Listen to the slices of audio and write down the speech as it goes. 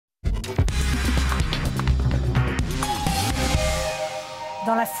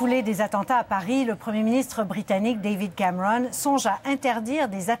Dans la foulée des attentats à Paris, le Premier ministre britannique David Cameron songe à interdire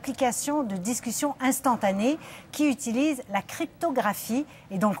des applications de discussion instantanée qui utilisent la cryptographie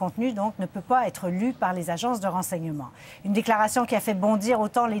et dont le contenu ne peut pas être lu par les agences de renseignement. Une déclaration qui a fait bondir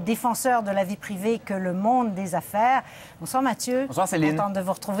autant les défenseurs de la vie privée que le monde des affaires. Bonsoir Mathieu. Bonsoir Céline. Contente de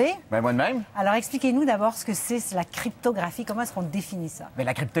vous retrouver. Moi de même. Alors expliquez-nous d'abord ce que c'est la cryptographie. Comment est-ce qu'on définit ça?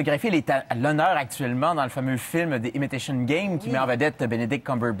 La cryptographie, elle est à l'honneur actuellement dans le fameux film The Imitation Game qui met en vedette Benedict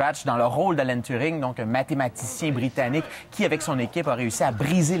Cumberbatch dans le rôle d'Alan Turing, donc un mathématicien britannique qui, avec son équipe, a réussi à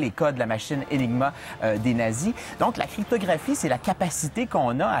briser les codes de la machine Enigma des nazis. Donc, la cryptographie, c'est la capacité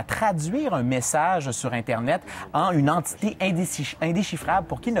qu'on a à traduire un message sur Internet en une entité indéchiffrable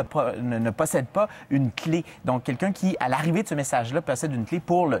pour qui ne possède pas une clé. Donc, quelqu'un qui, à l'arrivée de ce message-là, possède une clé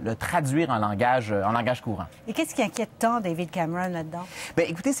pour le traduire en langage courant. Et qu'est-ce qui inquiète tant David Cameron là-dedans? Bien,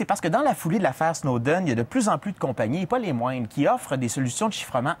 écoutez, c'est parce que dans la foulée de l'affaire Snowden, il y a de plus en plus de compagnies, et pas les moindres, qui offrent des solutions de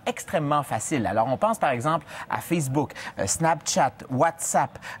chiffrement extrêmement faciles. Alors, on pense par exemple à Facebook, Snapchat,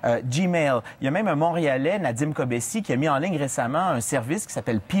 WhatsApp, Gmail. Il y a même un Montréalais, Nadim Kobesi, qui a mis en ligne récemment un service qui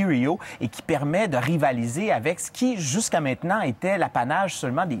s'appelle Peerio et qui permet de rivaliser avec ce qui, jusqu'à maintenant, était l'apanage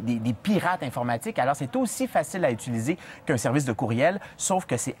seulement des pirates informatiques. Alors, c'est aussi facile à utiliser qu'un service de courriel, sauf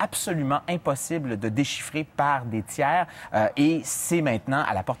que c'est absolument impossible de déchiffrer par des tiers et c'est maintenant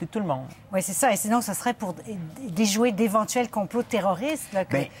à la portée de tout le monde. Oui, c'est ça. Et sinon, ce serait pour déjouer d'éventuels complots terroristes là,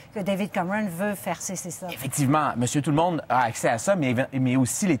 que David Cameron veut faire cesser ça. Effectivement, Monsieur Tout-le-Monde a accès à ça, mais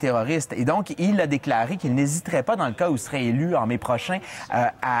aussi les terroristes. Et donc, il a déclaré qu'il n'hésiterait pas, dans le cas où il serait élu en mai prochain,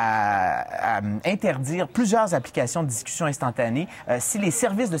 à interdire plusieurs applications de discussion instantanée si les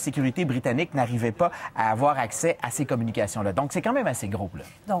services de sécurité britanniques n'arrivaient pas à avoir accès à ces communications-là. Donc, c'est quand même assez gros, là.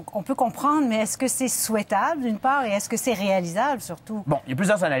 Donc, on peut comprendre, mais est-ce que c'est souhaitable, d'une part, et est-ce que c'est réalisable, surtout? Bon, il y a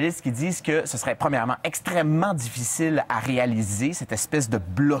plusieurs analystes qui disent que ce serait, premièrement, extrêmement difficile à réaliser, cette espèce de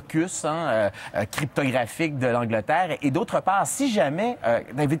blocus cryptographique de l'Angleterre. Et d'autre part, si jamais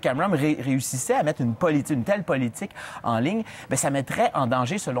David Cameron réussissait à mettre une telle politique en ligne, bien, ça mettrait en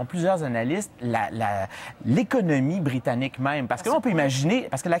danger, selon plusieurs analystes, l'économie britannique même. Parce que là, on peut imaginer,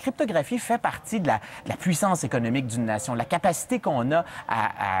 parce que la cryptographie fait partie de la puissance économique d'une nation, la capacité qu'on a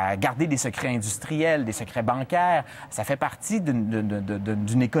à garder des secrets industriels, des secrets bancaires, ça fait partie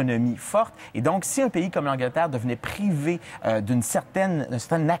d'une économie forte. Et donc, si un pays comme l'Angleterre devenait privé d'un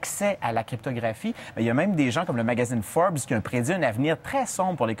certain accès à la cryptographie, bien, il y a même des gens comme le magazine Forbes qui ont prédit un avenir très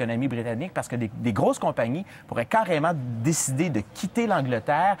sombre pour l'économie britannique parce que des grosses compagnies pourraient carrément décider de quitter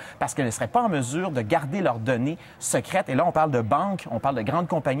l'Angleterre parce qu'elles ne seraient pas en mesure de garder leurs données secrètes. Et là, on parle de banques, on parle de grandes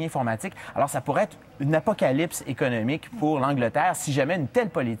compagnies informatiques. Alors, ça pourrait être une apocalypse économique pour l'Angleterre si jamais une telle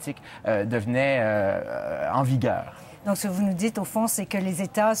politique devenait en vigueur. Donc, ce que vous nous dites, au fond, c'est que les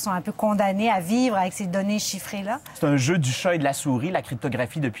États sont un peu condamnés à vivre avec ces données chiffrées-là? C'est un jeu du chat et de la souris, la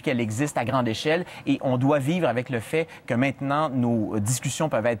cryptographie, depuis qu'elle existe à grande échelle. Et on doit vivre avec le fait que maintenant, nos discussions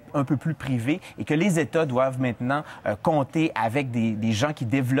peuvent être un peu plus privées et que les États doivent maintenant compter avec des gens qui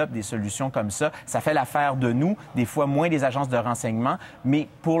développent des solutions comme ça. Ça fait l'affaire de nous, des fois moins des agences de renseignement, mais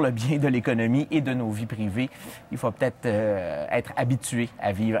pour le bien de l'économie et de nos vies privées, il faut peut-être être habitué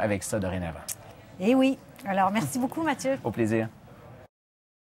à vivre avec ça dorénavant. Eh oui. Alors, merci beaucoup, Mathieu. Au plaisir.